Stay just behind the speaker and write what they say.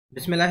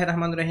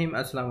Bismillahirrahmanirrahim.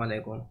 Assalamu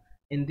alaikum.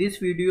 In this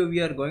video,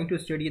 we are going to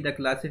study the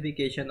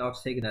classification of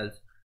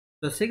signals.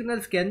 So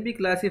signals can be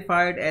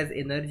classified as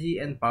energy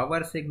and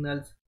power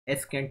signals,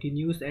 as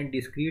continuous and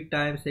discrete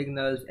time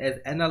signals, as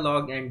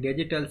analog and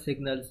digital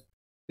signals,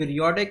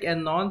 periodic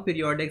and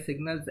non-periodic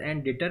signals,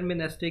 and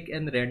deterministic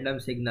and random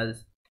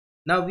signals.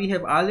 Now we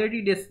have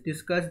already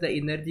discussed the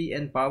energy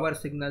and power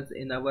signals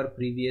in our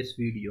previous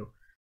video.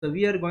 So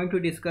we are going to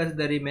discuss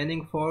the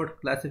remaining four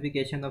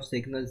classification of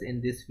signals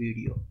in this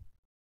video.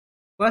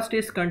 First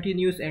is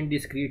continuous and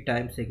discrete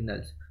time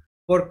signals.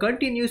 For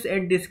continuous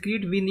and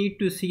discrete, we need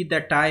to see the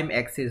time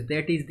axis,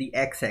 that is the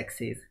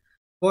x-axis.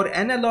 For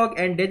analog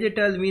and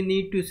digital, we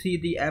need to see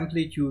the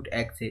amplitude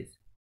axis.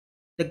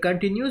 The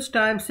continuous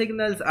time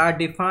signals are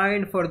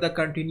defined for the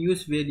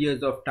continuous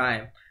values of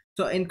time.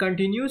 So in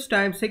continuous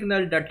time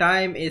signal, the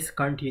time is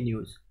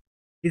continuous.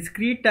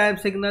 Discrete time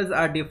signals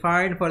are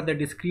defined for the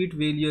discrete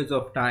values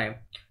of time.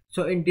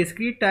 So in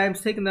discrete time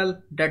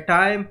signal, the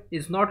time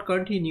is not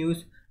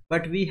continuous,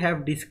 but we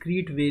have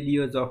discrete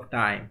values of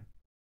time.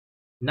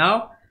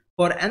 Now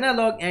for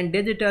analog and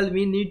digital,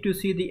 we need to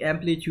see the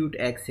amplitude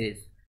axis.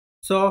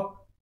 So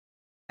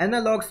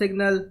analog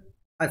signal,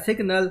 a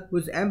signal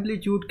whose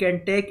amplitude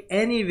can take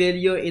any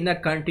value in a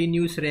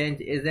continuous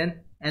range, is an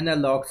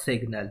analog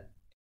signal.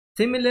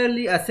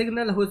 Similarly, a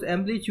signal whose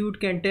amplitude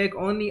can take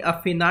only a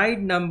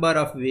finite number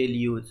of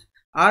values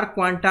or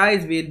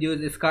quantized values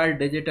is called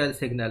digital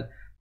signal.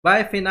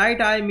 By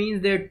finite, I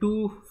means there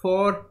 2,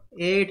 4,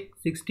 8,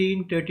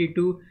 16,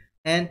 32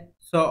 and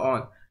so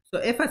on. So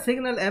if a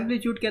signal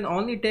amplitude can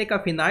only take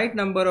a finite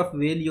number of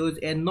values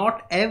and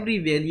not every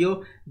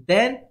value,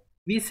 then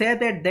we say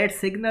that that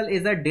signal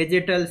is a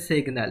digital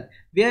signal.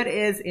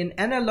 Whereas in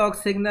analog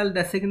signal,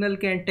 the signal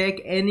can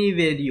take any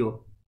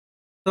value.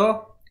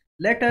 So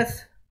let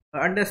us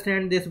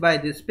understand this by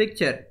this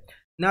picture.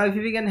 Now if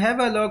we can have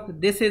a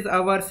look, this is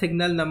our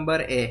signal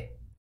number A,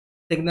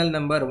 signal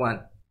number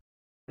 1.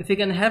 If you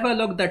can have a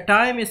look, the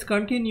time is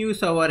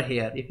continuous over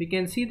here. If you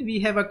can see, we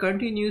have a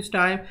continuous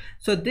time.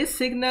 So this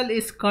signal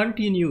is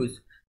continuous.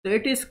 So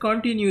it is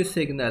continuous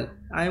signal.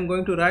 I am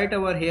going to write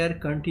over here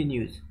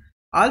continuous.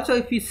 Also,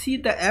 if we see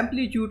the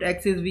amplitude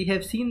axis, we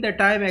have seen the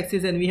time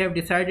axis and we have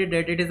decided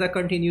that it is a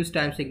continuous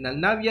time signal.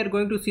 Now we are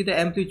going to see the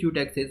amplitude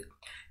axis.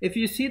 If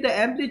you see the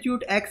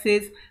amplitude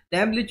axis, the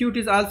amplitude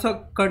is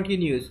also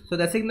continuous. So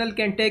the signal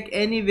can take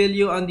any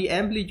value on the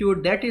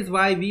amplitude. That is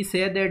why we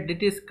say that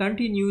it is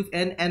continuous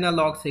and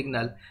analog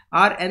signal,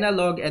 or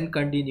analog and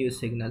continuous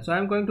signal. So I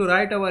am going to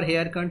write over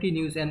here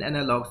continuous and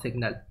analog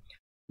signal.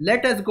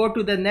 Let us go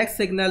to the next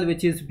signal,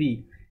 which is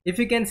B. If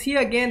you can see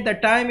again, the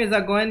time is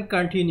again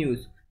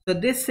continuous. So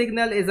this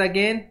signal is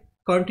again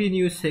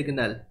continuous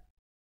signal.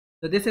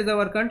 So this is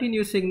our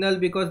continuous signal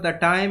because the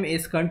time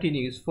is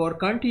continuous. For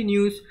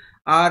continuous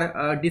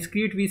or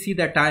discrete, we see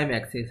the time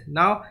axis.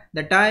 Now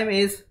the time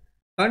is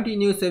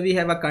continuous, so we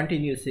have a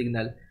continuous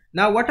signal.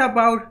 Now what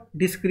about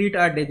discrete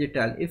or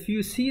digital? If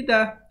you see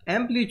the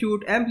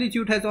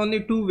amplitude has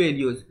only two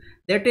values,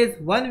 that is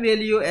one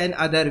value and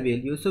other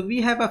value. So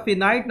we have a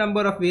finite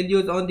number of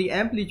values on the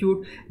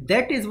amplitude.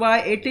 That is why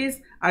it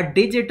is a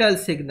digital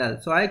signal.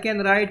 So I can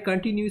write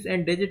continuous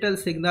and digital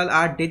signal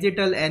are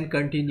digital and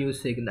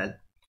continuous signal.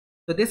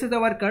 So this is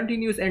our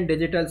continuous and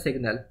digital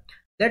signal.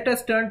 Let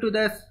us turn to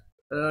the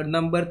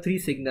number 3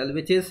 signal,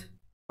 which is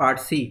part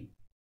C.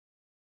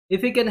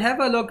 If you can have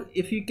a look,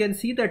 if you can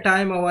see the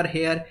time over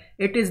here,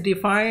 it is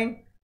defined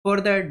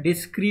for the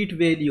discrete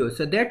value.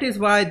 So that is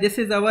why this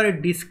is our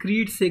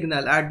discrete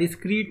signal, our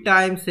discrete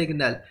time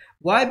signal.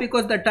 Why?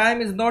 Because the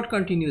time is not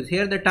continuous.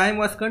 Here the time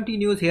was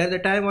continuous, here the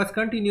time was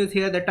continuous,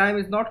 here the time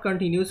is not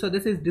continuous. So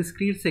this is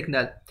discrete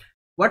signal.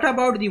 What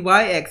about the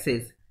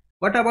y-axis?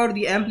 What about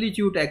the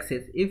amplitude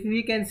axis? If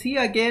we can see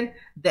again,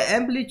 the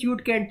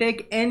amplitude can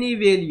take any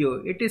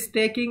value. It is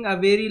taking a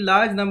very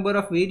large number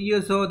of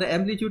values, so the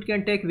amplitude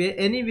can take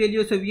any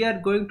value. So we are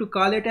going to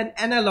call it an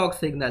analog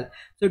signal.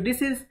 So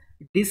this is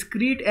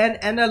discrete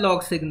and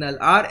analog signal,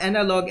 or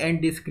analog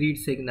and discrete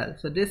signal.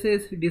 So this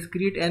is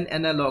discrete and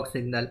analog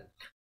signal.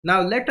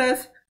 Now let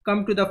us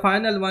come to the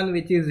final one,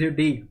 which is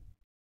D.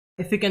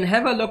 If you can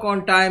have a look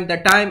on time, the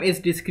time is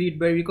discrete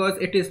because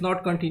it is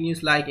not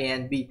continuous like A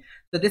and B.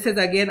 So this is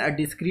again a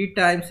discrete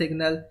time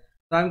signal.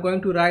 So I'm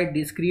going to write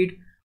discrete.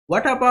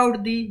 What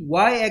about the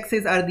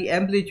y-axis or the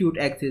amplitude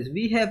axis?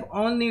 We have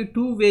only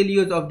two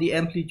values of the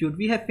amplitude.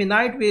 We have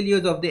finite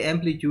values of the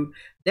amplitude.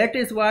 That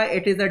is why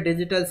it is a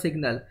digital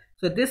signal.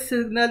 So this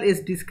signal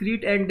is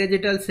discrete and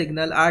digital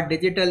signal, or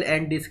digital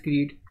and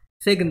discrete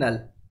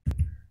signal.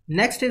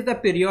 Next is the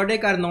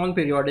periodic or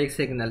non-periodic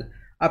signal.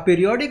 A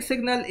periodic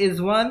signal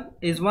is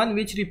one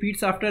which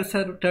repeats after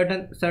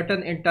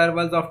certain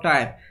intervals of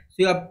time.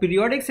 So a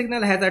periodic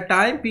signal has a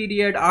time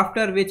period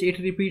after which it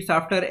repeats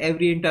after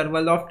every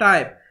interval of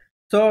time.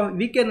 So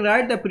we can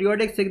write the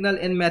periodic signal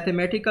in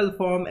mathematical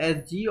form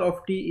as g of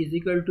t is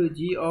equal to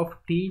g of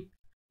t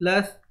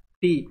plus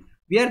t,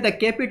 where the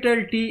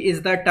capital T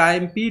is the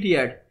time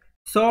period.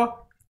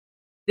 So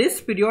this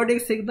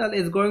periodic signal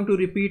is going to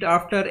repeat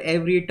after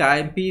every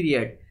time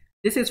period.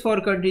 This is for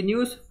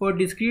continuous. For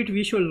discrete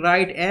we should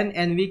write n,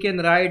 and we can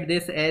write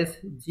this as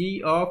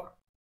g of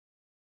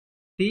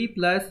t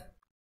plus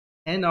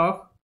n of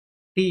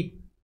t,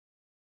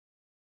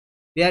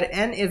 where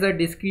n is a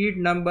discrete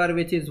number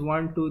which is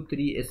 1, 2,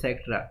 3,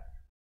 etc.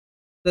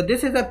 So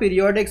this is a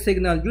periodic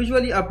signal.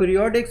 Usually a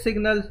periodic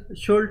signal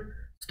should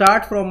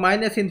start from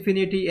minus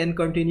infinity and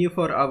continue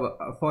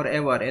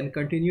forever and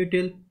continue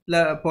till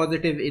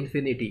positive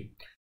infinity.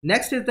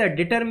 Next is the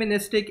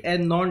deterministic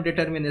and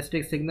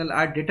non-deterministic signal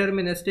are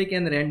deterministic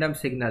and random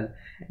signal.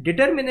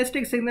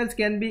 Deterministic signals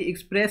can be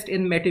expressed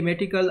in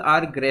mathematical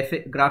or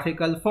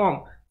graphical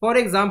form. For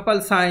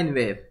example, sine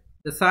wave.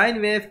 The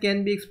sine wave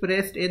can be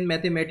expressed in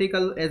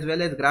mathematical as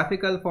well as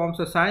graphical form.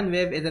 So sine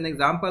wave is an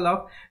example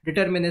of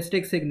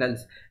deterministic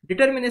signals.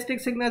 Deterministic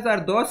signals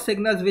are those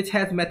signals which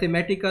has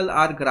mathematical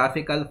or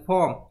graphical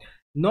form.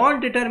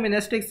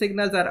 Non-deterministic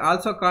signals are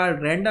also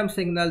called random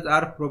signals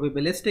or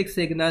probabilistic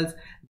signals.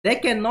 They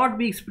cannot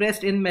be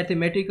expressed in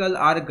mathematical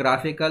or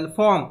graphical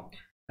form.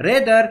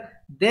 Rather,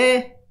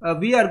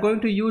 we are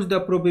going to use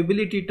the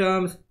probability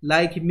terms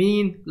like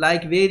mean,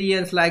 like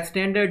variance, like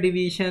standard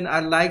deviation,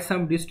 or like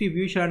some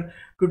distribution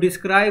to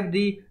describe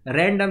the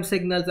random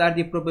signals or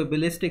the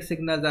probabilistic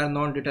signals or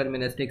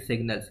non-deterministic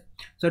signals.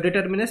 So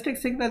deterministic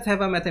signals have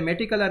a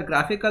mathematical or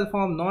graphical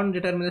form.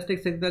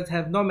 Non-deterministic signals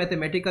have no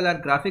mathematical or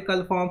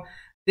graphical form.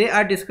 They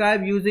are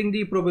described using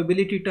the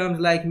probability terms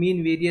like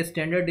mean, variance,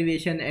 standard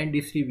deviation, and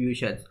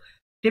distributions.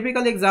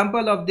 Typical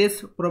example of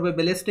this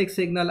probabilistic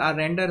signal or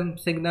random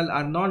signal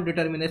or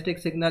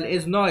non-deterministic signal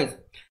is noise.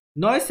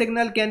 Noise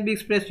signal can be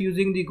expressed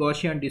using the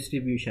Gaussian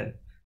distribution.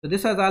 So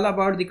this was all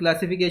about the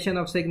classification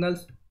of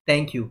signals.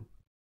 Thank you.